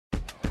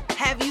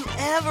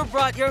ever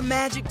brought your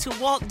magic to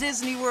Walt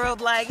Disney World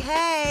like,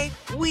 hey,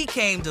 we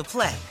came to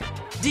play?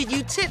 Did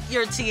you tip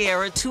your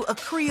tiara to a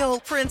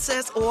Creole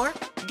princess or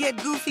get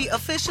goofy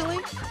officially?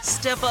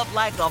 Step up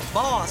like a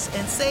boss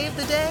and save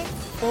the day?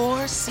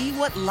 Or see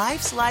what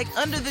life's like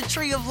under the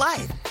tree of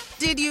life?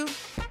 Did you?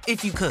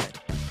 If you could.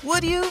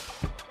 Would you?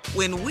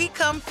 When we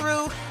come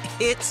through,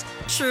 it's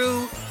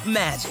true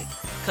magic.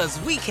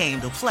 'Cause we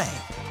came to play.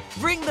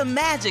 Bring the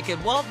magic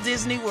at Walt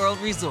Disney World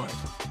Resort.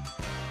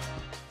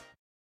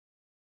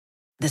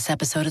 This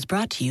episode is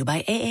brought to you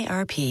by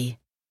AARP.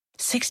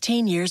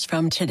 16 years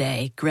from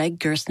today, Greg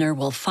Gerstner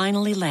will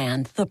finally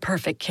land the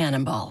perfect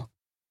cannonball.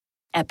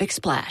 Epic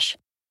Splash.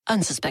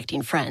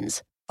 Unsuspecting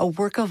Friends. A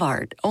work of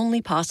art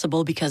only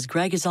possible because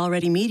Greg is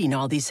already meeting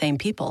all these same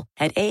people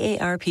at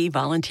AARP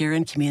volunteer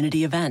and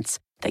community events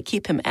that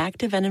keep him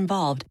active and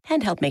involved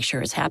and help make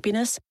sure his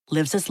happiness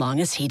lives as long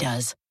as he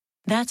does.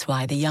 That's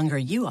why the younger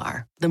you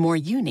are, the more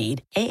you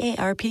need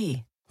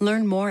AARP.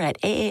 Learn more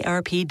at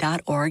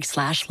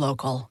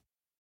aarp.org/local.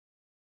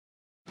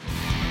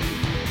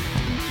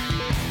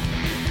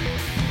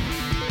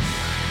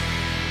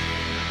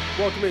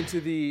 Welcome into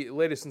the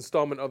latest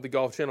installment of the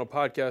Golf Channel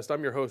podcast.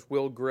 I'm your host,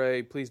 Will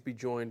Gray. Please be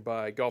joined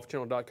by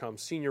GolfChannel.com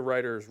senior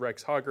writers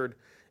Rex Hoggard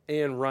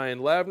and Ryan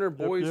Lavner.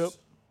 Boys,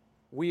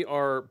 We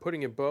are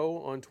putting a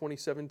bow on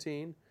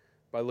 2017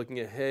 by looking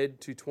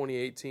ahead to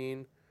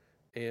 2018,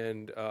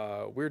 and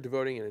we're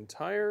devoting an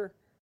entire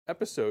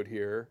episode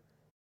here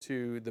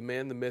to the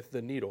man, the myth,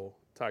 the needle,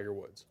 Tiger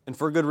Woods. And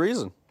for good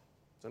reason.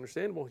 It's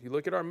understandable. You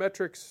look at our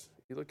metrics,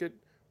 you look at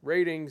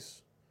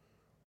ratings,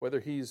 whether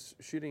he's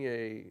shooting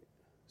a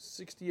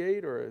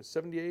 68 or a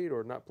 78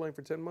 or not playing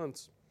for 10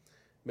 months,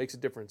 makes a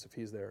difference if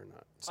he's there or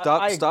not.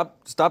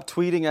 Stop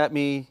tweeting at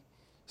me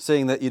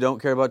saying that you don't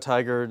care about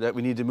Tiger, that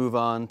we need to move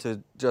on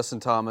to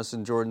Justin Thomas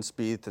and Jordan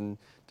Spieth and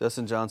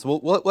Dustin Johnson.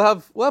 We'll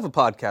have a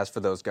podcast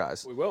for those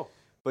guys. We will.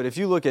 But if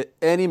you look at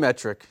any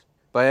metric,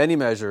 by any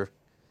measure,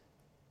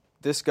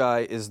 this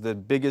guy is the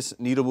biggest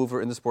needle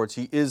mover in the sports.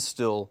 He is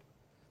still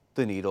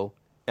the needle.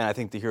 And I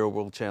think the Hero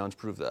World Challenge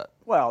proved that.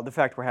 Well, the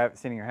fact we're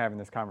sitting here having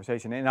this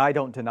conversation, and I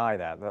don't deny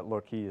that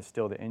look, he is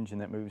still the engine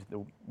that moves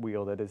the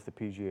wheel that is the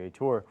PGA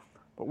Tour,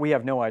 but we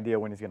have no idea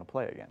when he's going to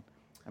play again.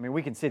 I mean,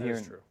 we can sit here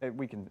and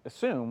we can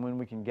assume when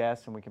we can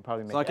guess, and we can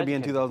probably make. It's not going to be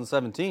in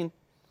 2017.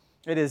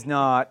 It is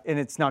not, and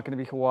it's not going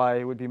to be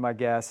Hawaii, would be my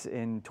guess,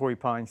 and Torrey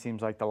Pine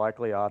seems like the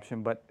likely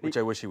option. Which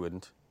I wish he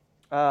wouldn't.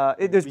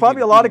 There's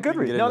probably a lot of good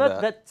reasons. No,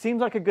 that seems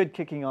like a good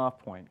kicking off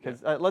point,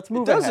 because let's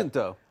move ahead. It doesn't,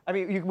 though. I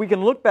mean, we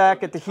can look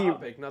back at the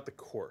topic, not the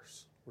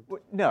course.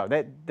 No,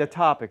 the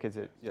topic is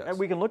it. Yes. And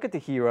we can look at the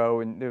Hero,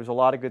 and there's a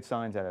lot of good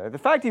signs out of it. The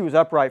fact he was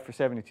upright for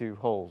 72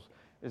 holes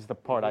is the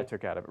part I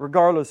took out of it,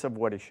 regardless of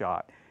what he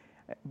shot.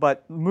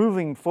 But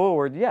moving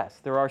forward,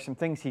 yes, there are some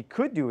things he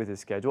could do with his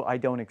schedule. I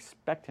don't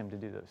expect him to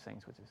do those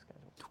things with his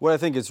schedule. What I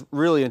think is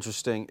really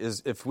interesting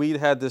is if we'd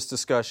had this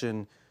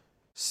discussion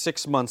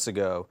 6 months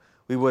ago,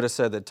 we would have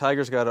said that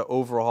Tiger's got to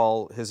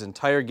overhaul his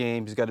entire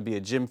game. He's got to be a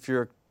Jim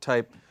Furyk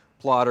type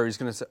plotter. He's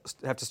going to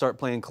have to start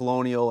playing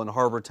Colonial and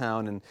Harbour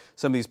Town and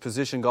some of these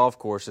position golf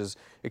courses.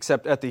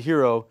 Except at the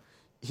Hero,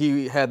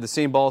 he had the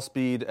same ball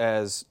speed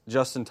as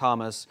Justin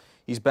Thomas.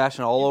 He's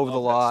bashing all over the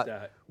lot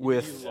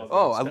with.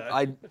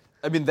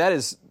 I mean that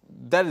is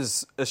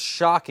a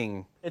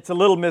shocking. It's a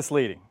little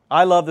misleading.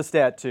 I love the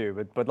stat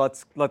too, but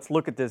let's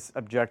look at this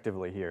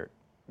objectively here.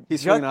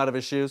 He's swinging out of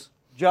his shoes.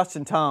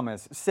 Justin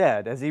Thomas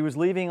said as he was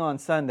leaving on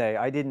Sunday,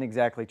 I didn't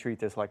exactly treat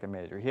this like a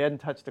major. He hadn't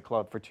touched the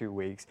club for 2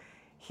 weeks.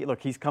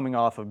 He's coming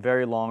off a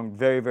very long,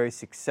 very, very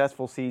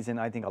successful season.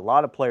 I think a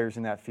lot of players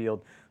in that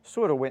field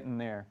sort of went in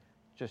there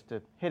just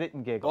to hit it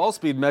and giggle. Ball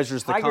speed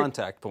measures the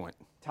contact point.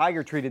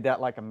 Tiger treated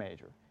that like a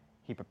major.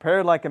 He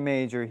prepared like a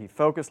major. He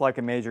focused like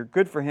a major.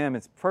 Good for him.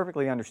 It's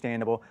perfectly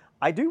understandable.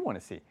 I do want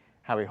to see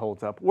how he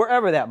holds up,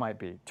 wherever that might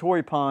be.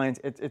 Torrey Pines,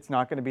 it's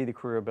not going to be the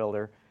career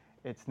builder.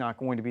 It's not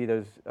going to be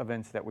those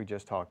events that we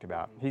just talked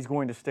about. He's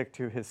going to stick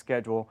to his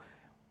schedule.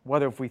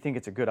 Whether if we think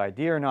it's a good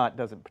idea or not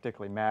doesn't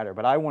particularly matter.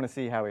 But I want to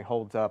see how he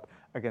holds up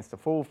against a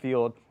full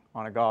field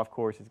on a golf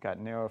course. It's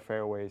got narrow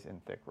fairways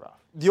and thick rough.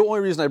 The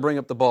only reason I bring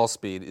up the ball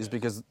speed is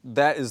because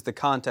that is the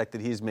contact that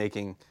he's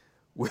making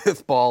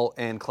with ball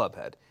and club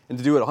head. And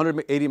to do it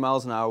 180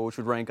 miles an hour, which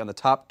would rank on the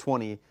top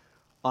 20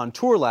 on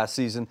tour last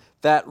season,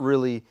 that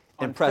really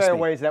impressed me.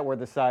 Fairways that were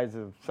the size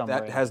of some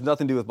That ranges. has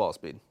nothing to do with ball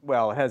speed.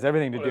 Well, it has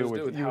everything to do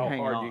with how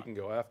hanging hard on. you can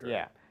go after it.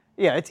 Yeah.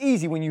 Yeah, it's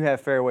easy when you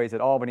have fairways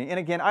at Albany. And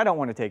again, I don't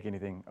want to take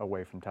anything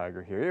away from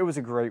Tiger here. It was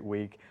a great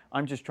week.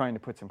 I'm just trying to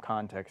put some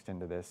context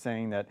into this,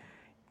 saying that,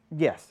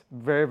 yes,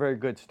 very, very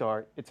good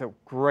start. It's a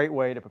great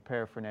way to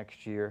prepare for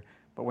next year.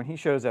 But when he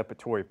shows up at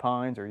Torrey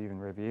Pines or even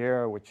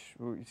Riviera, which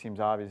seems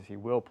obvious he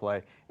will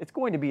play, it's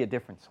going to be a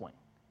different swing.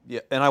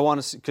 Yeah, and I want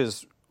to see,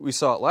 because we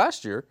saw it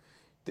last year,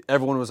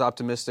 everyone was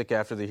optimistic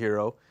after the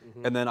Hero,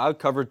 and then I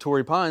covered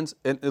Torrey Pines,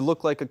 and it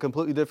looked like a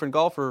completely different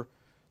golfer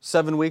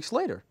 7 weeks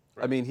later.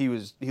 Right. I mean,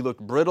 he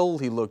looked brittle,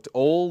 he looked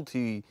old,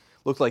 he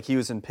looked like he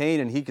was in pain,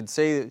 and he could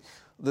say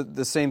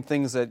the same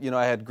things that,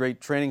 I had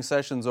great training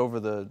sessions over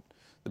the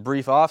the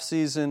brief off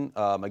season.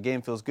 My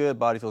game feels good,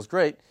 body feels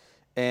great,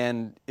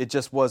 and it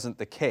just wasn't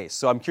the case.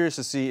 So I'm curious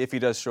to see if he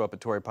does show up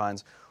at Torrey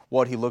Pines,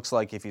 what he looks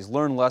like, if he's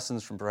learned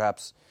lessons from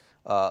perhaps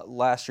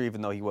last year,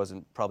 even though he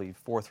wasn't probably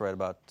forthright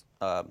about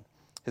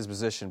his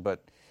position.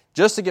 But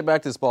just to get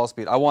back to this ball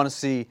speed, I want to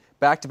see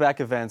back-to-back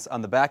events.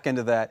 On the back end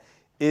of that,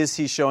 is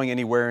he showing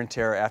any wear and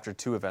tear after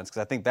 2 events?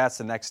 Because I think that's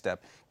the next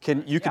step.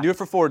 You can do it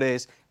for 4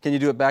 days. Can you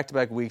do it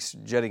back-to-back weeks,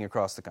 jetting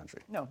across the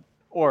country? No.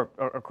 Or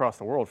across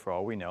the world, for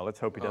all we know. Let's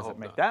hope he doesn't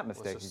make that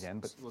mistake again.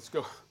 But let's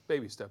go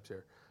baby steps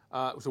here.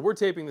 So we're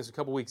taping this a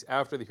couple weeks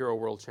after the Hero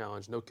World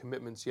Challenge. No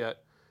commitments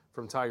yet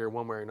from Tiger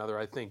one way or another.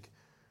 I think,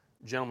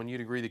 gentlemen,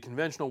 you'd agree the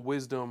conventional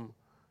wisdom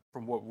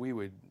from what we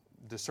would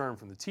discern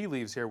from the tea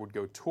leaves here would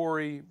go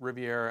Torrey,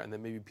 Riviera, and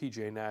then maybe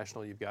PGA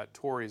National. You've got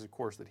Torrey as a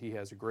course that he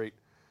has a great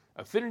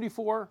affinity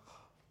for.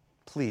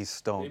 Please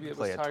don't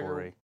play at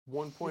Torrey.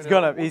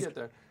 1.0. We'll get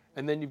there.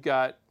 And then you've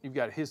got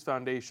his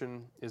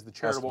foundation is the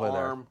charitable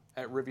arm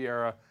at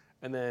Riviera,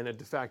 and then a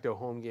de facto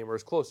home game, or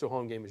as close to a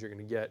home game as you're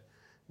going to get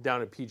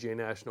down at PGA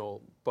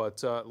National.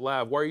 But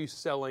Lav, why are you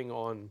selling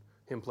on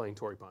him playing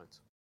Torrey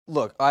Pines?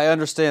 Look, I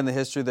understand the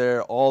history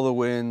there, all the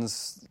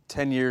wins,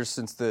 10 years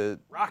since the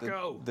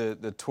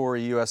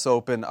Torrey U.S.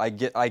 Open. I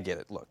get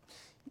it. Look,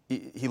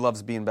 he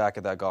loves being back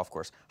at that golf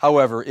course.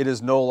 However, it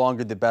is no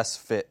longer the best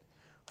fit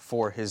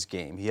for his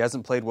game. He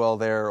hasn't played well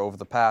there over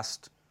the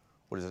past,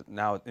 what is it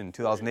now, in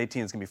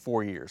 2018, it's going to be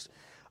 4 years.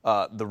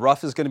 The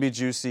rough is going to be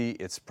juicy.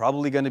 It's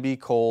probably going to be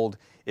cold.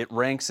 It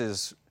ranks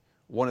as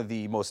one of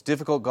the most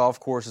difficult golf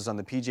courses on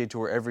the PGA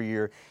Tour every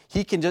year.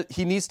 He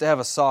needs to have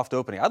a soft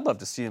opening. I'd love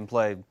to see him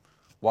play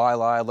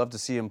Waialae. I'd love to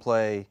see him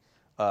play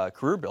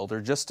Career Builder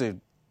just to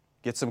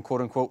get some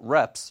quote-unquote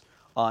reps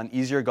on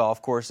easier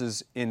golf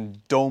courses in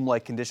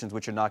dome-like conditions,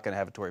 which you're not going to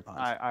have at Torrey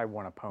Pines. I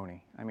want a pony.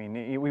 I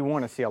mean, we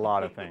want to see a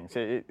lot of things.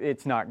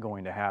 It's not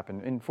going to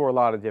happen, and for a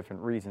lot of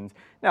different reasons.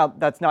 Now,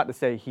 that's not to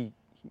say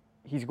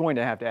he's going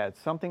to have to add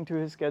something to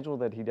his schedule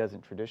that he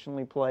doesn't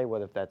traditionally play,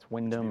 whether if that's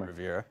Wyndham or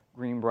Riviera.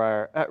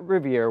 Greenbrier.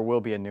 Riviera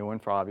will be a new one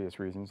for obvious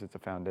reasons. It's a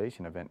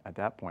foundation event at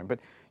that point. But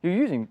you're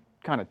using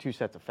kind of 2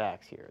 sets of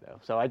facts here, though.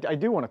 So I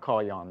do want to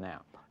call you on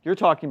that. You're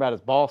talking about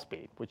his ball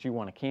speed, which you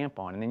want to camp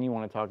on, and then you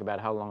want to talk about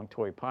how long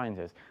Torrey Pines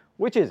is.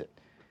 Which is it?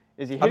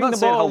 Is he hitting the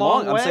ball a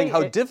long way? I'm saying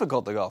how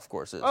difficult the golf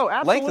course is. Oh,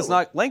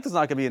 absolutely. Length is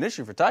not going to be an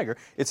issue for Tiger.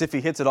 It's if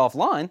he hits it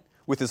offline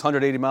with his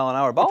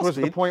 180-mile-an-hour ball speed. Which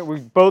was the point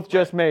we both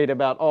just made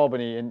about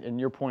Albany, and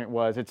your point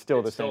was it's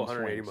still the same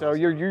swing. So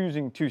you're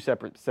using 2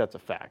 separate sets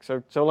of facts.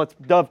 So let's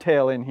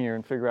dovetail in here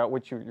and figure out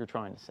what you're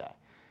trying to say.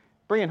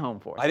 Bring it home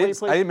for us. I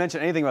didn't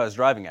mention anything about his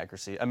driving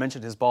accuracy. I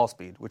mentioned his ball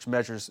speed, which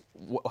measures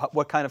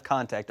what kind of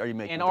contact are you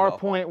making. And our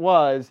point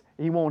was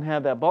he won't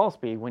have that ball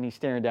speed when he's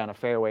staring down a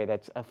fairway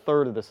that's a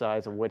third of the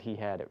size of what he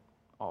had at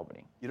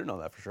Albany. You don't know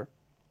that for sure.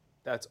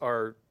 That's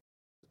our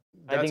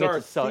I think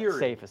it's a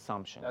safe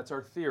assumption. That's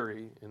our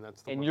theory, and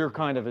that's the and you're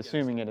kind of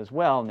assuming it as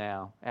well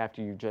now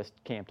after you just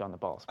camped on the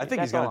ball speed. I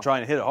think he's going to try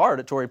and hit it hard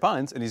at Torrey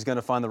Pines, and he's going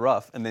to find the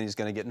rough, and then he's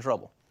going to get in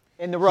trouble.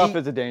 And the rough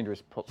is a dangerous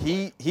pull.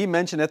 He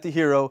mentioned at the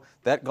Hero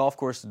that golf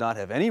course did not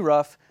have any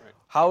rough. Right.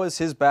 How is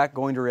his back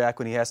going to react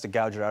when he has to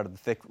gouge it out of the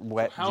thick,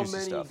 wet, juicy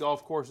stuff? How many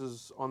golf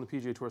courses on the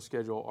PGA Tour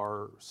schedule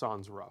are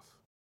sans rough?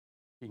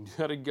 You can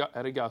do that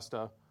at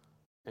Augusta,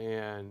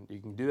 and you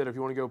can do that if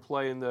you want to go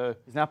play in the.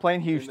 He's not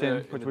playing Houston,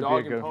 which would be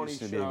a good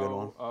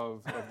one.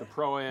 Of the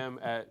Pro-Am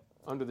at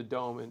under the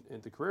dome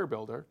at the Career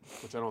Builder,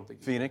 which I don't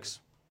think. Phoenix.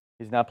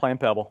 He's not playing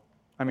Pebble.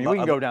 I mean, we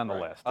can go down the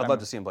list. I'd love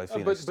to see him play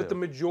Phoenix, but the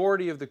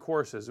majority of the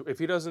courses, if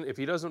he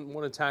doesn't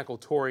want to tackle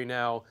Torrey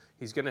now,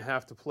 he's going to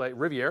have to play.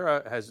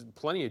 Riviera has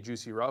plenty of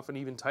juicy rough and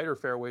even tighter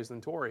fairways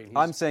than Torrey.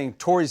 I'm saying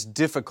Torrey's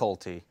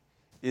difficulty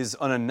is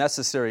an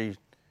unnecessary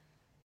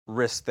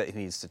risk that he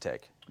needs to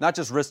take. Not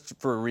just risk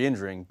for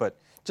re-injuring, but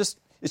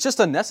it's just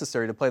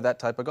unnecessary to play that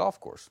type of golf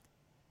course.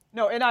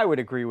 No, and I would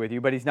agree with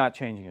you, but he's not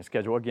changing his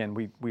schedule. Again,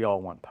 we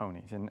all want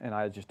ponies, and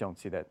I just don't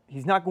see that.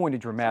 He's not going to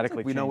dramatically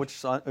change. We know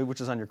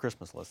which is on your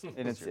Christmas list.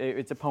 And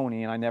it's a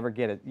pony, and I never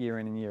get it year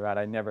in and year out.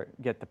 I never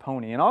get the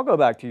pony. And I'll go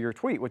back to your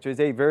tweet, which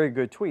is a very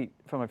good tweet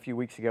from a few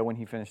weeks ago when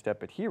he finished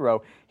up at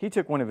Hero. He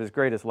took one of his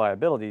greatest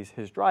liabilities,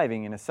 his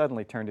driving, and has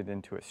suddenly turned it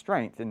into a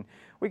strength. And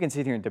we can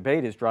sit here and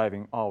debate his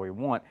driving all we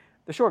want.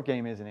 The short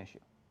game is an issue.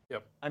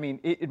 Yep. I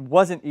mean, it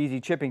wasn't easy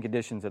chipping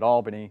conditions at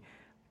Albany.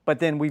 But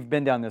then we've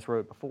been down this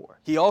road before.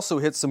 He also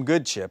hit some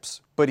good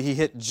chips, but he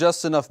hit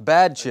just enough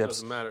bad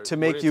chips to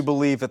make you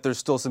believe that there's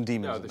still some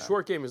demons. No, the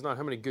short game is not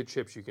how many good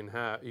chips you can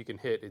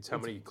hit. It's how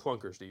many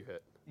clunkers do you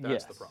hit.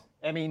 That's the problem.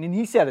 I mean, and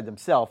he said it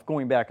himself,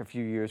 going back a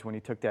few years when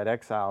he took that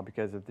exile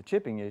because of the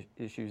chipping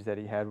issues that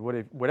he had,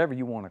 whatever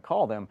you want to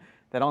call them,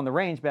 that on the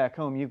range back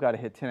home, you've got to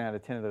hit 10 out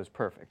of 10 of those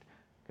perfect.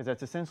 Because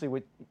that's essentially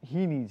what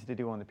he needs to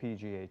do on the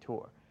PGA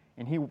Tour.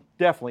 And he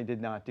definitely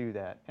did not do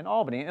that in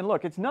Albany. And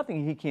look, it's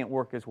nothing he can't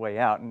work his way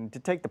out. And to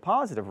take the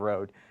positive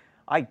road,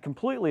 I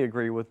completely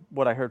agree with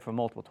what I heard from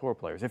multiple tour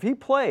players. If he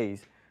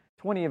plays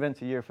 20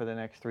 events a year for the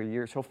next 3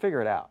 years, he'll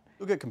figure it out.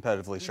 He'll get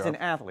competitively He's sharp. an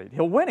athlete.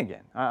 He'll win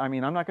again. I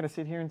mean, I'm not going to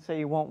sit here and say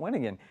he won't win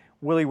again.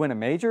 Will he win a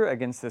major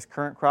against this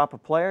current crop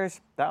of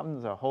players? That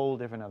one's a whole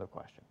different other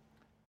question.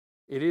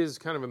 It is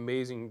kind of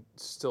amazing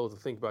still to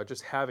think about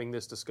just having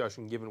this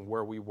discussion given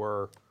where we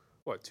were,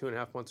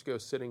 2.5 months ago,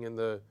 sitting in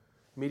the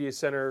media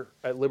center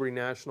at Liberty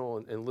National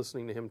and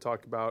listening to him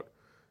talk about,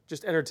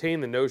 just entertain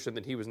the notion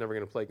that he was never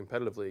going to play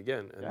competitively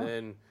again. And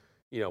then,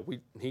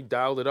 he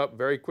dialed it up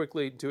very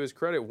quickly, to his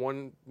credit,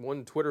 one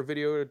Twitter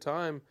video at a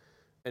time.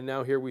 And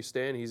now here we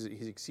stand. He's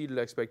exceeded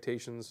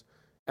expectations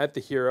at the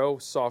Hero,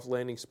 soft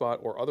landing spot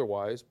or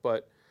otherwise.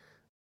 But,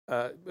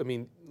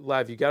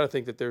 Lav, you got to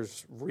think that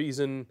there's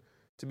reason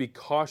to be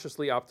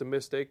cautiously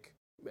optimistic,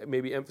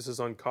 maybe emphasis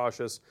on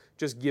cautious,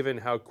 just given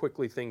how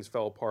quickly things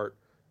fell apart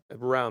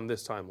around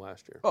this time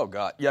last year. Oh,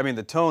 God. Yeah,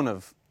 the tone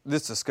of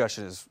this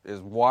discussion is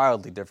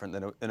wildly different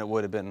than it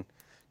would have been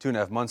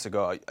 2.5 months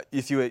ago.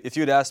 If you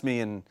had asked me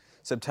in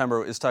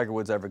September, is Tiger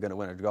Woods ever going to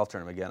win a golf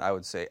tournament again, I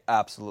would say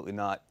absolutely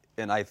not,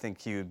 and I think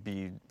he would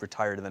be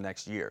retired in the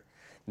next year.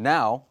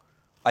 Now,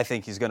 I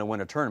think he's going to win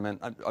a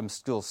tournament. I'm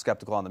still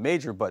skeptical on the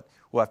major, but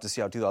we'll have to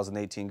see how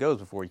 2018 goes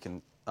before we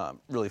can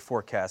really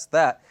forecast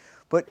that.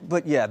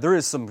 But yeah, there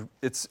is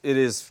it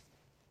is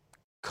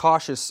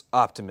cautious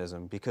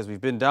optimism because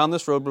we've been down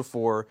this road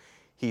before.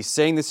 He's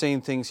saying the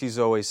same things he's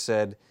always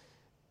said.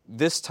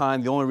 This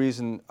time, the only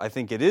reason I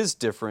think it is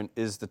different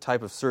is the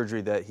type of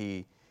surgery that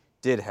he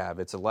did have.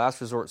 It's a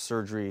last resort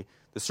surgery.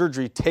 The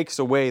surgery takes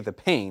away the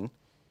pain.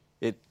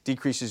 It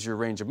decreases your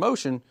range of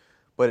motion,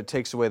 but it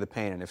takes away the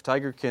pain. And if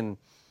Tiger can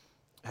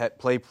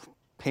play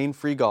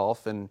pain-free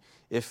golf, and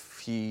if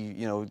he,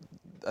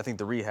 I think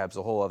the rehab's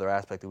a whole other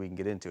aspect that we can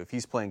get into. If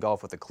he's playing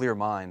golf with a clear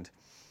mind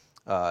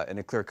and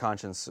a clear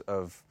conscience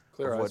of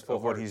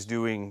what he's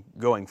doing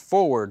going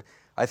forward,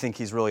 I think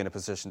he's really in a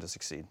position to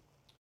succeed.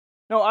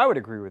 No, I would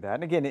agree with that.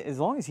 And again, as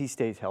long as he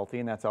stays healthy,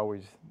 and that's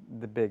always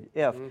the big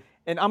if,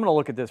 and I'm going to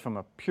look at this from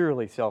a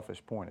purely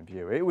selfish point of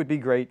view. It would be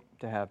great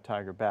to have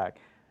Tiger back.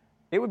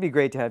 It would be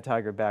great to have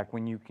Tiger back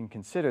when you can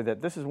consider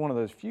that this is one of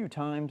those few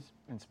times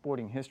in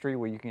sporting history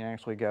where you can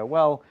actually go,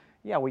 well,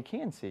 yeah, we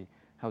can see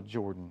how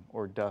Jordan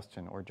or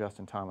Dustin or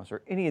Justin Thomas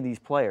or any of these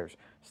players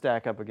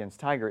stack up against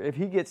Tiger. If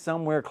he gets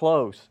somewhere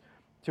close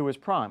to his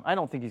prime, I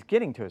don't think he's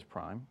getting to his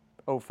prime,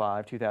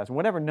 05, 2000,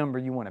 whatever number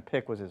you want to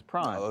pick was his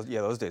prime.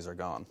 Those days are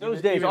gone.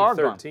 Those days even are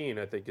 13,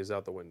 gone. I think, is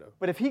out the window.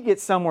 But if he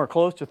gets somewhere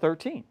close to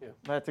 13,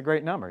 that's a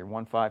great number. He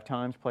won 5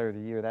 times, Player of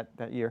the Year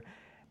that year.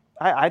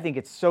 I think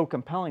it's so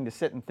compelling to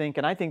sit and think,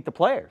 and I think the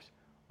players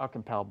are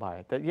compelled by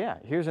it, that,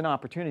 here's an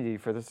opportunity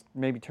for this,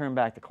 maybe turn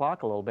back the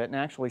clock a little bit and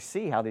actually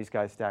see how these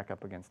guys stack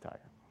up against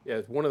Tiger.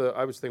 Yeah,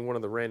 I was thinking one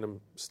of the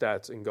random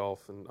stats in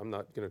golf, and I'm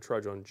not going to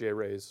trudge on J.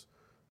 Ray's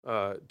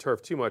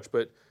turf too much,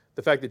 but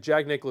the fact that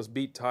Jack Nicklaus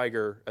beat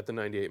Tiger at the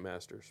 98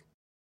 Masters,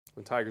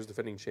 when Tiger's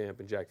defending champ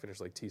and Jack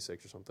finished like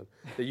T6 or something,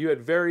 that you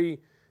had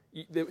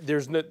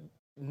there's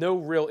no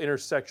real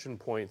intersection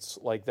points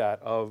like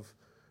that of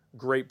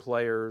great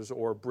players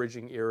or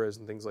bridging eras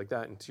and things like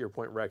that. And to your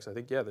point, Rex, I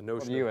think, the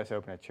notion the U.S.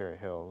 Open at Cherry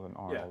Hill and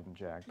Arnold and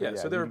Jack. Yeah,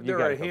 so there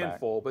are a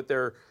handful, but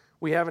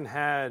we haven't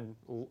had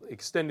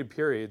extended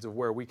periods of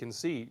where we can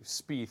see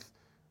Spieth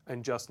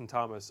and Justin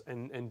Thomas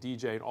and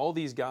DJ and all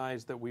these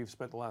guys that we've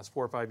spent the last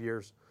 4 or 5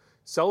 years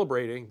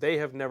celebrating. They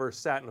have never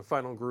sat in a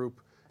final group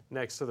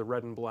next to the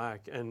red and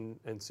black and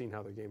seen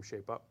how their games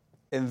shape up.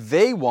 And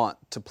they want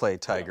to play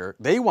Tiger.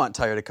 Yeah. They want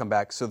Tiger to come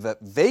back so that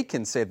they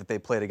can say that they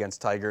played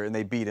against Tiger and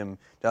they beat him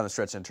down the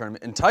stretch in the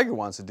tournament. And Tiger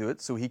wants to do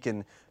it so he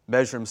can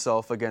measure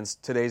himself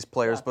against today's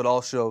players, but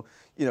also,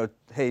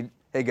 hey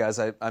guys,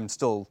 I'm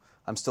still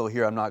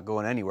here. I'm not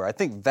going anywhere. I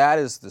think that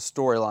is the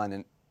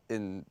storyline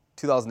in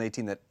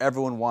 2018 that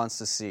everyone wants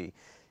to see.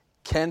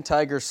 Can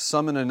Tiger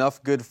summon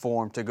enough good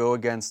form to go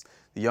against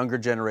the younger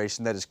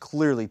generation that has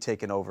clearly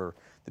taken over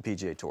the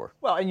PGA Tour?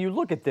 Well, and you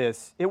look at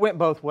this, it went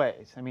both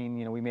ways. I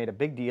mean, we made a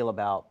big deal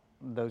about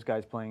those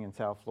guys playing in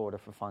South Florida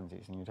for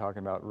funsies, and you're talking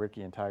about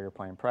Ricky and Tiger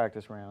playing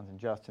practice rounds and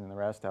Justin and the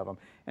rest of them,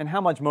 and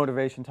how much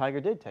motivation Tiger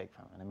did take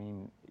from it. I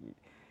mean,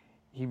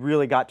 he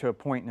really got to a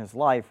point in his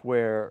life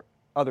where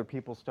other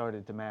people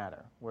started to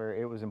matter, where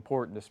it was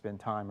important to spend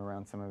time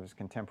around some of his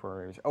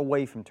contemporaries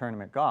away from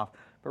tournament golf.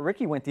 But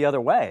Ricky went the other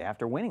way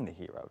after winning the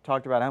Hero.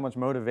 Talked about how much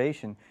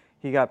motivation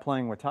he got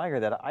playing with Tiger,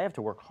 that I have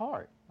to work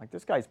hard. Like,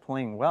 this guy's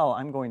playing well,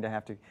 I'm going to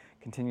have to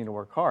continue to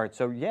work hard.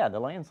 So, yeah, the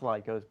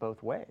landslide goes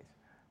both ways.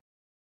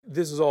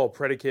 This is all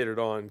predicated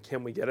on,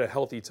 can we get a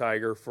healthy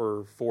Tiger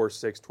for 4,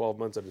 6, 12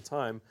 months at a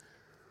time?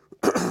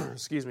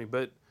 Excuse me.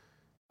 But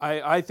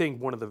I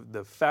think one of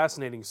the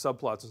fascinating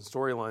subplots and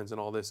storylines in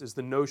all this is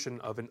the notion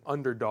of an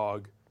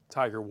underdog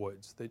Tiger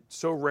Woods. That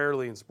so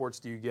rarely in sports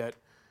do you get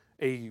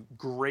a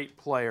great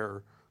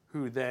player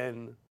who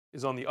then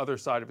is on the other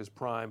side of his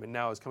prime and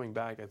now is coming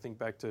back. I think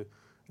back to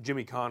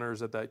Jimmy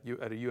Connors at a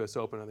U.S.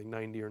 Open, I think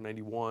 90 or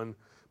 91.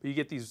 But you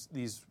get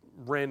these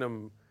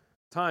random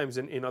times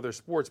in other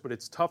sports, but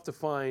it's tough to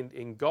find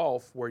in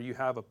golf where you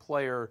have a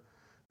player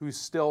who's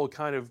still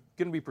kind of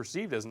going to be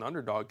perceived as an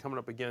underdog coming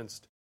up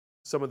against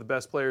some of the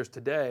best players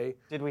today.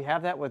 Did we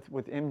have that with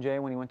MJ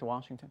when he went to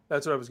Washington?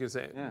 That's what I was going to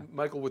say. Yeah.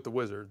 Michael with the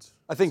Wizards.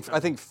 I think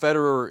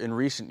Federer in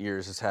recent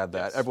years has had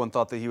that. Yes. Everyone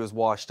thought that he was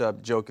washed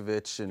up.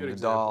 Djokovic and Good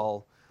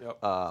Nadal,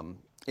 example.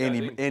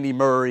 Andy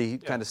Murray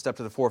kind of stepped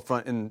to the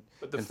forefront.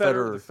 But the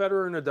Federer,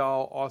 Federer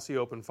Nadal Aussie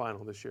Open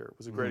final this year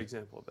was a great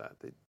example of that.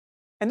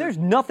 And there's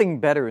nothing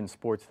better in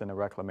sports than a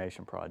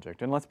reclamation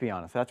project. And let's be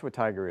honest, that's what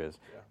Tiger is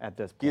at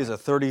this point. he is a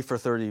 30 for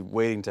 30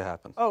 waiting to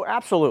happen. Oh,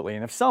 absolutely.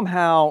 And if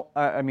somehow,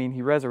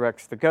 he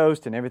resurrects the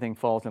ghost and everything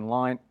falls in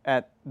line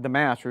at the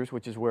Masters,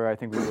 which is where I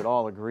think we would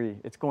all agree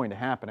it's going to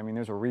happen. I mean,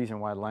 there's a reason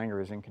why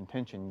Langer is in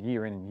contention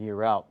year in and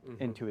year out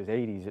into his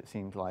 80s, it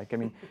seems like. I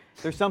mean,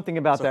 there's something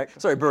about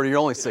that. Sorry, Bertie, you're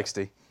only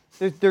 60.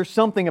 There's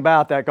something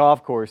about that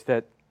golf course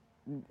that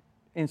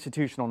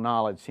institutional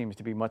knowledge seems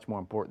to be much more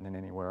important than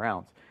anywhere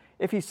else.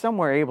 If he's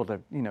somewhere able to,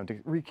 to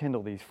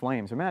rekindle these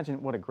flames,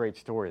 imagine what a great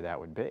story that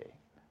would be.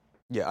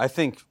 Yeah, I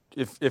think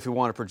if we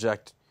want to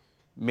project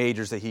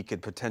majors that he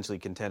could potentially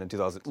contend in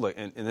 2000, look,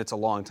 and it's a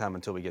long time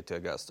until we get to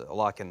Augusta. A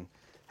lot can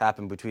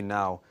happen between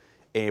now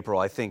and April.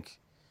 I think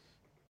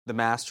the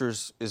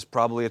Masters is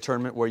probably a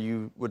tournament where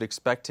you would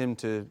expect him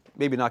to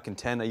maybe not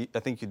contend. I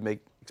think you'd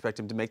expect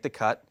him to make the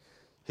cut.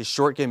 His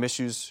short game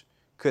issues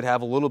could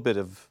have a little bit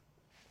of.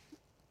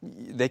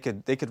 They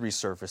could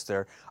resurface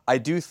there. I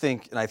do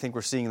think, and I think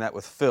we're seeing that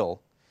with Phil.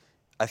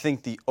 I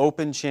think the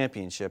Open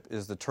Championship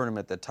is the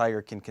tournament that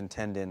Tiger can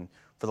contend in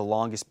for the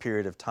longest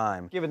period of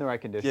time. Given the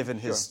right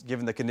conditions.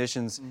 Given the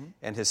conditions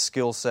and his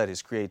skill set,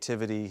 his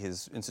creativity,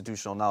 his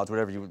institutional knowledge,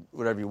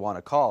 whatever you want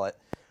to call it.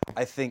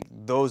 I think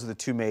those are the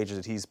two majors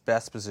that he's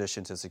best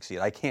positioned to succeed.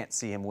 I can't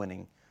see him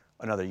winning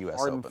another U.S.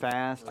 Hard Open. and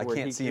fast. I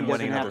can't see him doesn't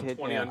winning have another to hit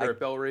 20 under at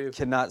Bellerive.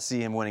 Cannot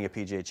see him winning a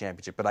PGA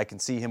Championship, but I can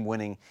see him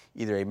winning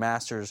either a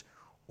Masters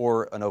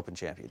or an Open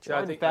Championship.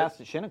 Hard and fast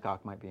at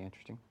Shinnecock might be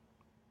interesting,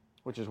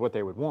 which is what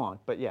they would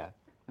want. But yeah,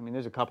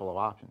 there's a couple of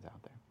options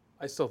out there.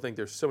 I still think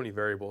there's so many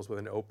variables with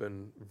an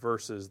Open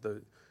versus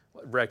the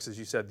Rex, as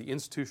you said, the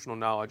institutional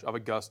knowledge of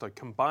Augusta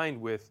combined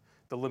with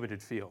the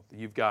limited field.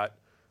 You've got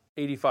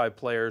 85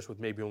 players with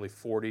maybe only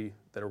 40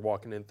 that are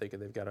walking in thinking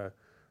they've got a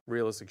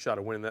realistic shot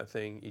of winning that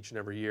thing each and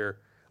every year.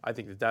 I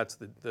think that's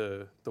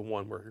the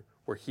one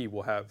where he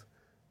will have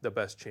the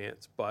best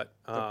chance. But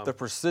the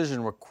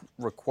precision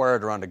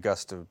required around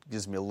Augusta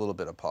gives me a little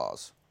bit of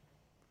pause.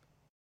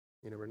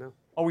 You never know.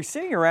 Are we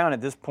sitting around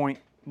at this point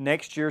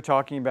next year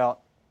talking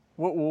about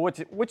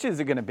which is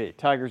it going to be?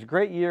 Tiger's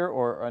great year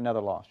or another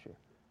lost year?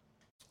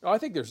 I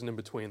think there's an in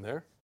between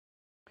there.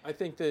 I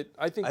think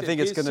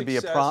it's going to be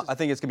I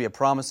think it's going to be a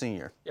promising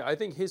year. Yeah, I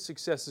think his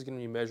success is going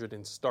to be measured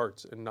in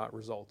starts and not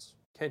results.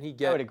 Can he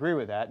get? I would agree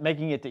with that.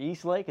 Making it to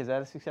East Lake, is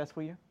that a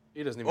successful year?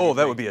 He doesn't even. Oh,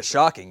 that would be a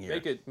shocking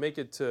year. Make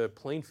it to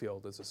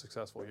Plainfield is a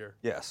successful year.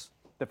 Yes.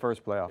 The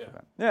first playoff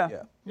event.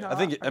 Yeah. No, I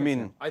think.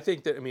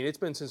 It's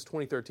been since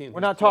 2013.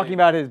 We're not talking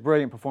about his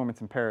brilliant performance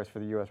in Paris for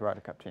the U.S. Ryder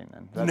Cup team,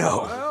 then.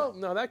 Well,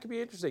 no, that could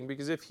be interesting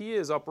because if he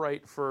is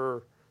upright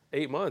for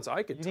 8 months,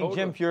 I could. You think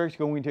Jim Furyk's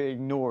going to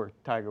ignore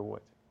Tiger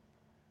Woods?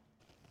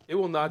 It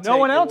will not. No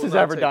one else has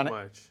ever done it.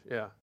 Much.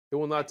 Yeah, it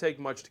will not take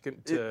much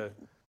to.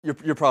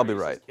 You're probably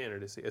right.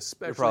 Candidacy,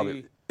 especially. You're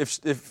probably,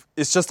 if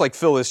it's just like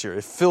Phil this year.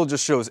 If Phil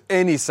just shows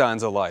any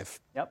signs of life.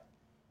 Yep.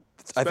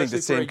 I think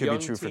the same could be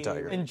true for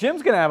Tiger. And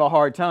Jim's going to have a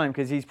hard time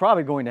because he's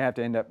probably going to have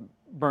to end up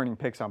burning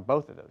picks on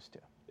both of those two.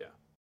 Yeah.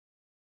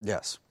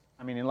 Yes.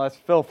 Unless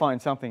Phil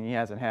finds something he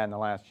hasn't had in the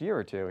last year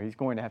or two, he's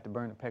going to have to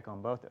burn a pick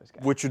on both those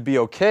guys. Which would be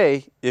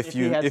okay if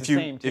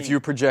you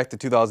project the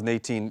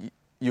 2018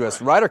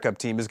 U.S. Ryder Cup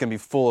team is going to be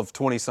full of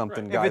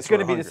 20-something guys. If it's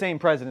going to be the same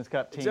President's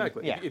Cup team.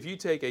 Exactly. Yeah. If you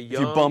take if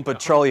you bump a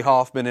Charlie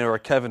Hoffman or a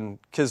Kevin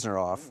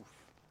Kisner off.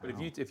 But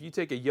if you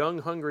take a young,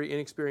 hungry,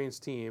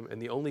 inexperienced team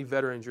and the only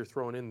veterans you're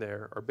throwing in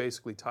there are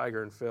basically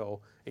Tiger and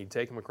Phil, and you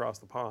take them across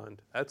the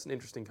pond, that's an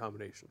interesting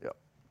combination. Yep.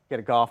 Get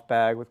a golf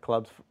bag with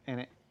clubs in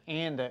it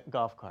and a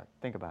golf cart.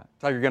 Think about it.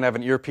 Tiger going to have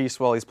an earpiece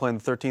while he's playing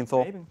the 13th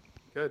hole? Maybe.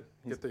 Good.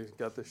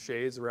 Got the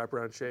shades, the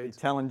wraparound shades.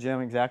 He's telling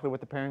Jim exactly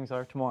what the pairings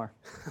are tomorrow.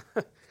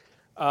 But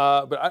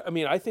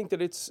I think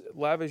that it's,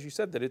 Lav, as you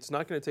said, that it's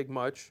not going to take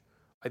much.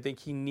 I think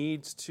he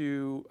needs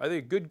to, I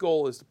think a good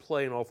goal is to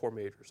play in all four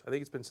majors. I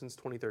think it's been since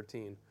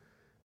 2013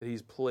 that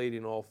he's played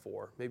in all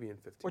four, maybe in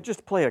 15. Or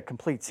just play a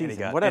complete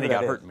season, whatever and he got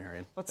that hurt, is.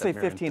 Marion. Let's say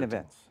 15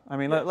 events.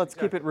 Let's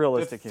keep it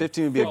realistic.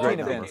 15 would be a great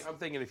number. I'm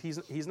thinking if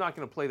he's not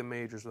going to play the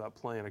majors without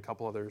playing a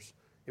couple others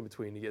in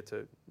between to get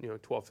to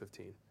 12,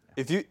 15.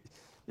 If you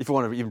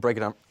want to even break it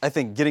down, I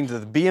think getting to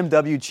the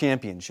BMW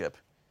Championship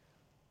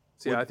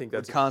I think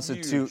that's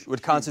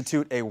would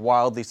constitute a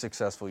wildly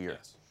successful year.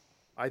 Yes.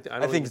 I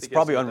think it's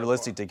probably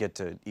unrealistic to get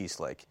to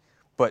East Lake.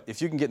 But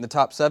if you can get in the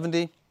top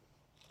 70,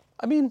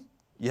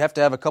 you have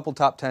to have a couple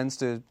top 10s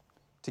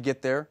to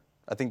get there.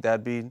 I think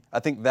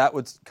that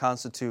would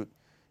constitute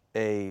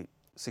a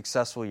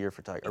successful year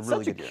for Tiger. It's a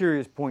really such good a year.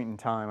 curious point in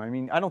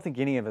time. I don't think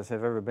any of us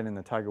have ever been in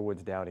the Tiger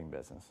Woods doubting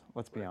business.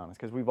 Let's be honest,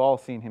 because we've all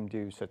seen him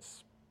do such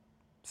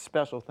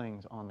special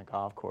things on the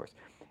golf course.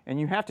 And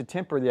you have to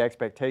temper the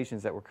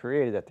expectations that were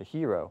created at the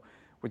Hero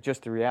with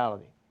just the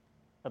reality.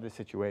 of the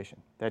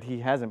situation, that he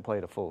hasn't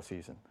played a full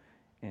season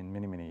in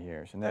many, many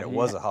years. And that it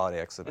was a holiday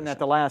exhibition. And that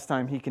the last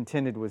time he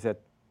contended was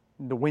at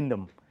the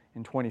Wyndham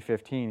in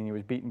 2015, and he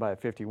was beaten by a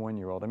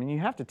 51-year-old. I mean, you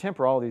have to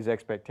temper all these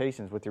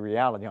expectations with the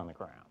reality on the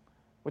ground,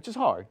 which is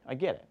hard. I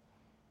get it.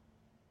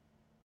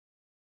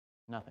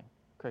 Nothing.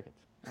 Crickets.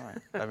 All right.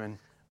 I mean,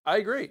 I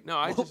agree. No,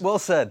 I just, well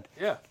said.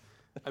 yeah.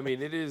 I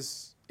mean,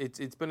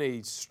 it's been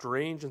a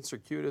strange and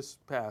circuitous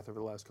path over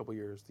the last couple of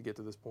years to get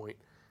to this point.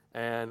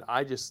 And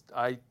I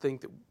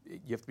think that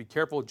you have to be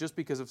careful just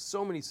because of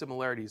so many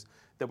similarities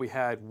that we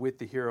had with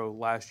the hero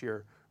last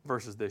year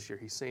versus this year.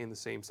 He's saying the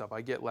same stuff.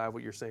 I get, Lav,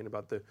 what you're saying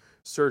about the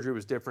surgery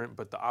was different,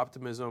 but the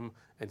optimism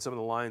and some of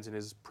the lines in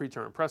his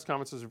pre-tournament press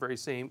conferences are very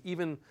same.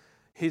 Even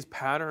his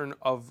pattern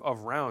of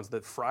rounds,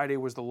 that Friday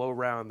was the low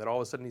round, that all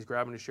of a sudden he's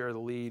grabbing a share of the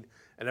lead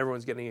and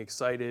everyone's getting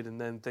excited,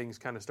 and then things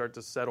kind of start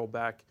to settle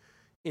back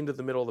into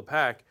the middle of the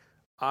pack.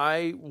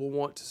 I will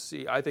want to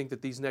see, I think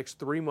that these next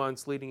 3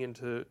 months leading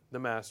into the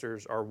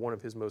Masters are one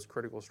of his most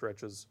critical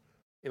stretches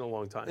in a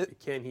long time.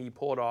 Can he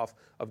pull it off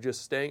of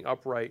just staying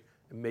upright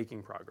and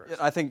making progress?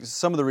 I think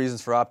some of the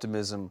reasons for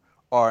optimism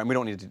are, and we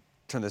don't need to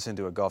turn this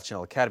into a Golf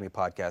Channel Academy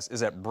podcast,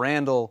 is that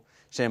Brandel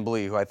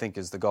Chambly, who I think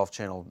is the Golf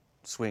Channel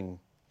swing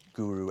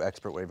guru,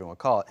 expert, whatever you want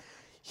to call it,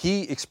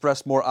 he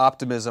expressed more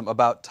optimism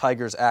about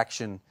Tiger's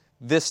action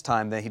this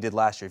time than he did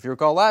last year. If you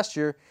recall last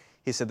year,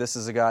 he said this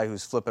is a guy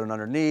who's flipping it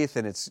underneath,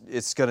 and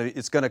it's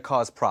gonna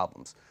cause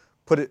problems.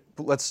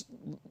 It's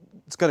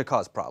gonna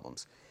cause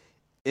problems.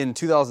 In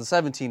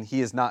 2017,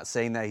 he is not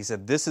saying that. He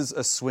said this is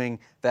a swing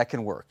that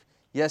can work.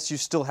 Yes, you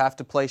still have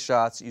to play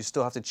shots, you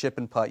still have to chip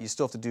and putt, you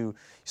still have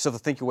to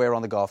think your way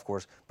around the golf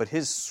course. But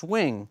his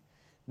swing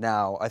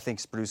now, I think,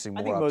 is producing more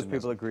optimism. I think most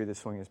people agree the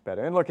swing is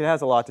better. And look, it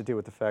has a lot to do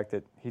with the fact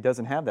that he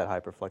doesn't have that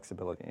hyper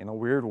flexibility. In a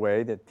weird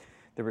way, that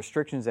the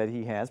restrictions that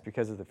he has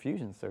because of the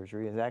fusion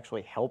surgery has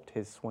actually helped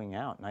his swing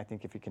out. And I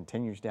think if he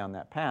continues down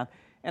that path,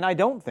 and I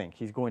don't think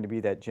he's going to be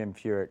that Jim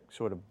Furyk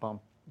sort of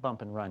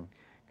bump and run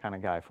kind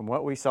of guy. From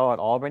what we saw at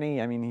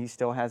Albany, I mean, he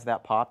still has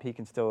that pop. He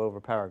can still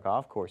overpower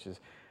golf courses.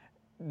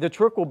 The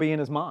trick will be in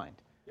his mind.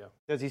 Yeah.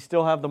 Does he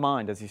still have the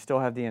mind? Does he still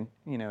have the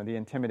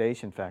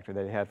intimidation factor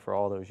that he had for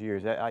all those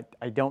years?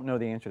 I don't know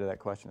the answer to that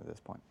question at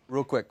this point.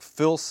 Real quick,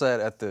 Phil said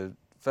at the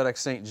FedEx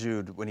St.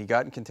 Jude, when he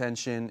got in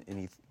contention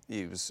and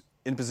he was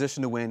in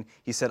position to win,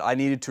 he said, I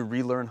needed to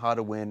relearn how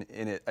to win,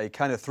 and it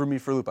kind of threw me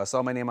for a loop. I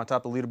saw my name on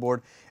top of the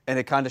leaderboard, and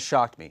it kind of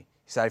shocked me.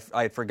 He said,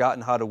 I had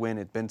forgotten how to win.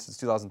 It's been since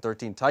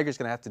 2013. Tiger's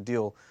going to have to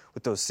deal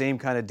with those same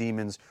kind of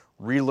demons,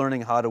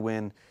 relearning how to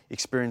win,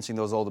 experiencing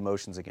those old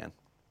emotions again.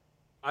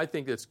 I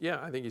think he's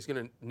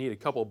going to need a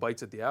couple of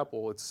bites at the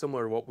apple. It's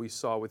similar to what we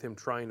saw with him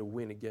trying to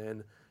win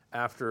again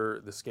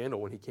after the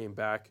scandal when he came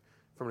back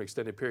from an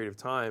extended period of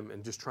time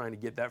and just trying to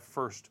get that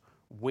first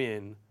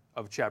win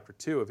of Chapter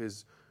 2 of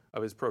his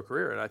pro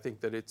career. And I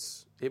think that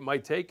it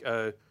might take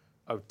a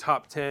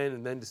top 10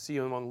 and then to see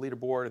him on the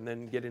leaderboard and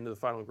then get into the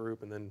final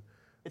group and then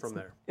from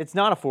there. It's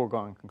not a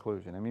foregone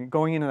conclusion. I mean,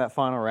 going into that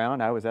final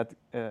round, I was at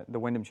the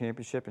Wyndham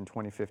Championship in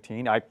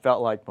 2015. I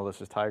felt like, well,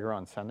 this is Tiger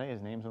on Sunday.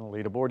 His name's on the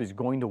leaderboard. He's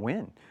going to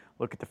win.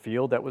 Look at the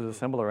field that was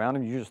assembled around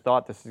him. You just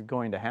thought this is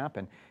going to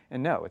happen.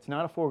 And no, it's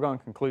not a foregone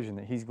conclusion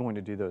that he's going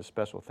to do those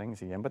special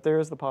things again. But there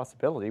is the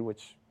possibility,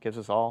 which gives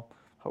us all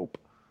hope.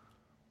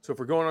 So if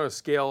we're going on a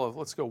scale of,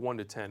 let's go 1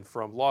 to 10,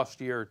 from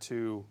lost year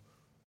to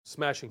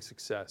smashing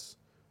success,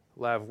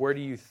 Lav, where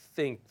do you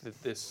think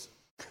that this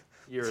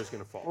year is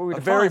going to fall? A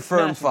very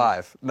firm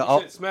 5.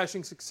 No,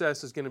 smashing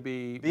success is going to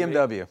be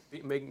BMW.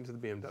 Making it to the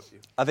BMW.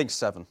 I think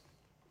 7.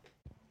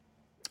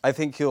 I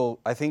think he'll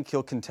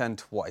contend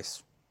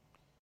twice.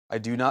 I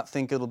do not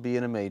think it'll be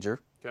in a major.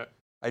 Okay.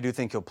 I do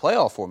think he'll play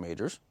all 4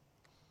 majors.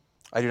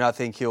 I do not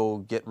think he'll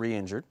get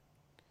re-injured.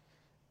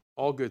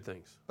 All good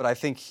things. But I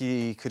think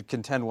he could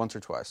contend once or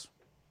twice.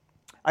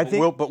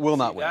 But will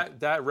not win.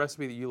 That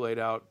recipe that you laid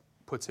out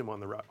puts him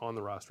on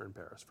the roster in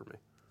Paris for me.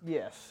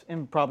 Yes,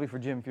 and probably for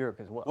Jim Furyk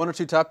as well. 1 or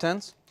 2 top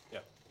 10s? Yeah.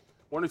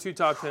 1 or 2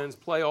 top 10s,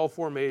 play all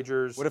 4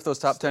 majors. What if those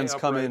top 10s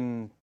come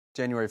in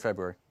January,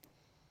 February?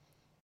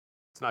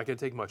 It's not going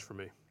to take much for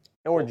me.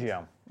 Or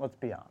Jim, let's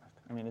be honest.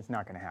 I mean, it's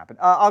not going to happen.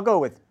 I'll go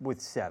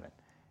with 7.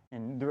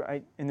 And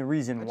the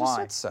reason why.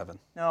 I just said 7.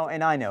 No,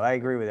 and I know. I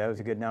agree with that. It was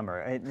a good number.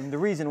 And the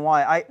reason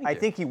why, I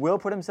think he will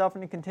put himself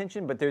into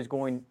contention, but there's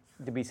going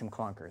to be some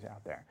clunkers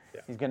out there.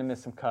 Yeah. He's going to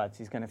miss some cuts.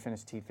 He's going to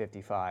finish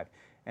T55.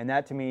 And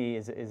that, to me,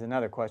 is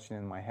another question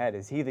in my head.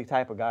 Is he the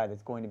type of guy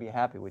that's going to be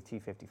happy with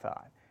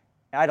T55?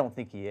 I don't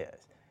think he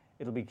is.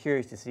 It'll be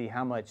curious to see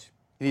how much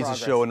he needs to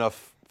show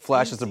enough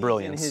flashes of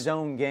brilliance in his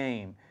own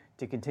game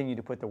to continue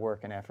to put the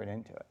work and effort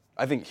into it.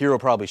 I think Hero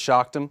probably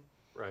shocked him.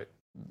 Right.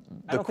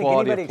 I don't think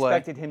anybody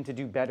expected him to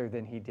do better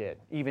than he did,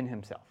 even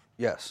himself.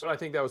 Yes. But I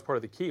think that was part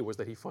of the key, was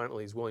that he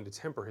finally is willing to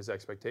temper his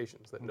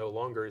expectations, that no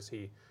longer is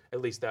he,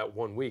 at least that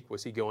 1 week,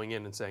 was he going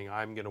in and saying,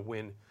 I'm going to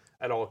win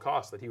at all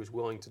costs, that he was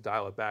willing to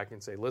dial it back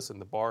and say, listen,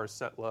 the bar is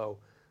set low.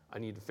 I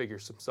need to figure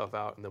some stuff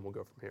out, and then we'll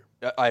go from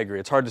here. I agree.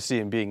 It's hard to see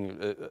him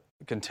being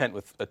content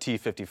with a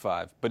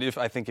T55. But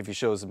I think if he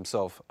shows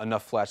himself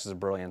enough flashes of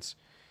brilliance,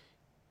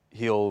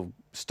 he'll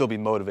still be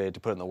motivated to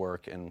put in the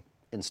work and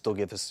still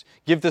give this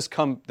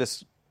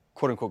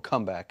quote unquote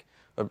comeback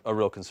a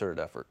real concerted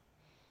effort.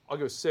 I'll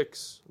go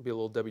 6. It'll be a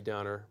little Debbie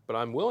Downer, but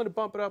I'm willing to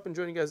bump it up and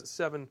join you guys at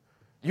 7.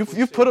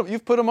 You've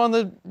put him on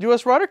the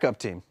U.S. Ryder Cup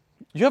team.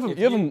 You have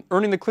him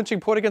earning the clinching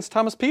point against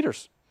Thomas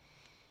Pieters.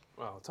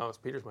 Well, Thomas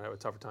Pieters might have a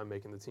tougher time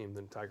making the team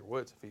than Tiger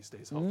Woods if he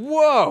stays healthy.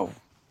 Whoa!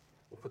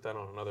 We'll put that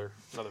on another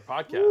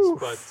podcast.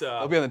 But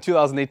I'll be on the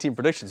 2018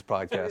 predictions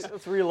podcast.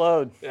 Let's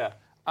reload. Yeah.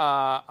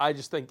 I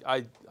just think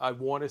I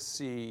want to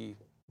see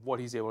what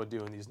he's able to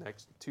do in these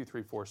next 2,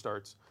 3, 4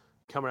 starts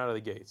coming out of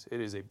the gates. It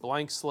is a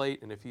blank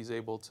slate, and if he's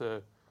able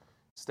to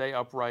stay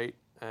upright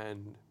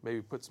and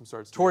maybe put some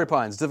starts Torrey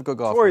together. Pines, difficult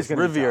golf Torrey's course.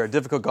 gonna be Riviera, tough.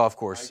 difficult golf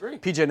course. I agree.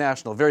 PJ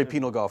National, very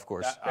penal golf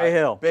course. Bay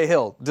Hill. Bay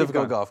Hill,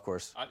 difficult going. golf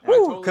course. I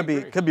totally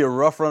agree. Could be a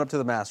rough run up to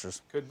the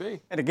Masters. Could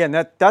be. And again,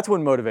 that's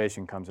when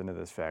motivation comes into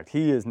this fact.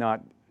 He has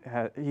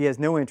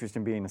no interest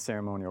in being a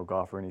ceremonial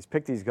golfer, and he's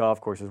picked these golf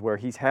courses where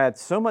he's had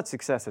so much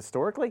success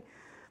historically.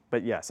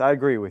 But yes, I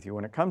agree with you.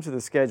 When it comes to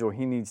the schedule,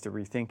 he needs to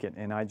rethink it,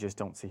 and I just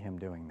don't see him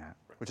doing that.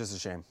 Which is a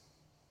shame.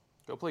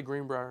 Go play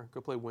Greenbrier. Go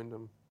play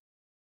Wyndham.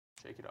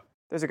 Shake it up.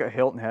 There's a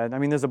Hilton Head. I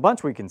mean, there's a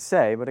bunch we can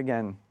say, but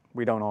again,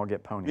 we don't all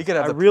get ponies. We could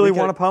have I the- really we could-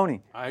 want a pony.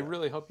 I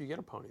really hope you get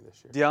a pony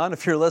this year. Dion,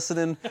 if you're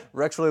listening,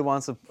 Rex really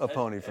wants a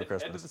pony for Head to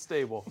Christmas. the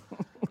stable.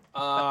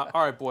 All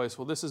right, boys.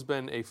 Well, this has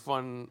been a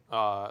fun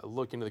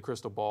look into the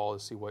crystal ball to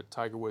see what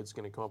Tiger Woods is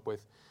going to come up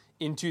with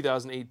in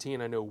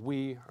 2018. I know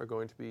we are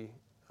going to be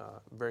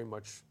very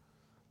much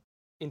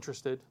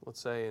interested,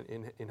 let's say,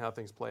 in how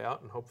things play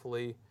out, and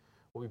hopefully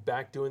we'll be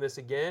back doing this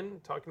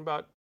again, talking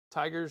about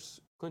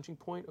Tiger's clinching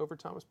point over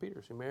Thomas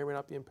Pieters, who may or may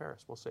not be in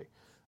Paris. We'll see.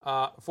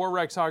 For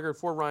Rex Hoggard,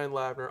 for Ryan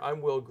Lavner,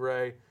 I'm Will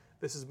Gray.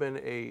 This has been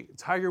a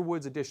Tiger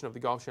Woods edition of the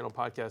Golf Channel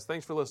podcast.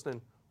 Thanks for listening.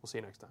 We'll see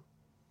you next time.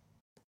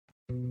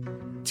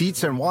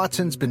 Dietz &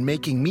 Watson's been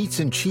making meats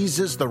and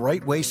cheeses the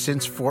right way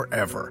since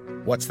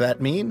forever. What's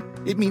that mean?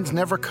 It means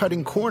never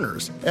cutting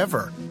corners,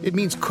 ever. It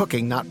means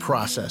cooking, not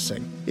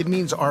processing. It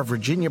means our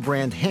Virginia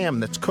brand ham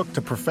that's cooked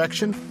to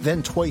perfection,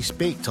 then twice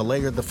baked to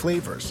layer the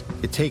flavors.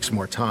 It takes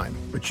more time,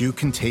 but you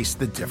can taste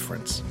the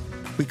difference.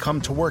 We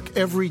come to work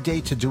every day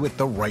to do it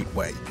the right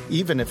way,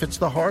 even if it's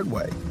the hard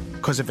way.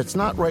 Because if it's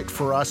not right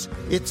for us,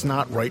 it's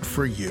not right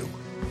for you.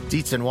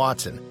 Dietz &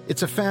 Watson,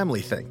 it's a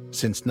family thing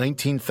since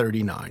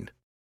 1939.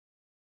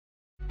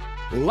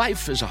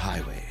 Life is a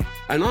highway,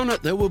 and on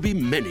it there will be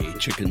many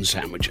chicken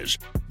sandwiches.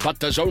 But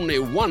there's only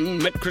one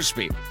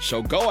McCrispy.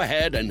 So go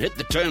ahead and hit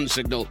the turn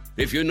signal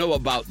if you know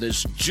about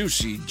this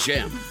juicy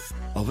gem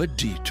of a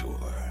detour.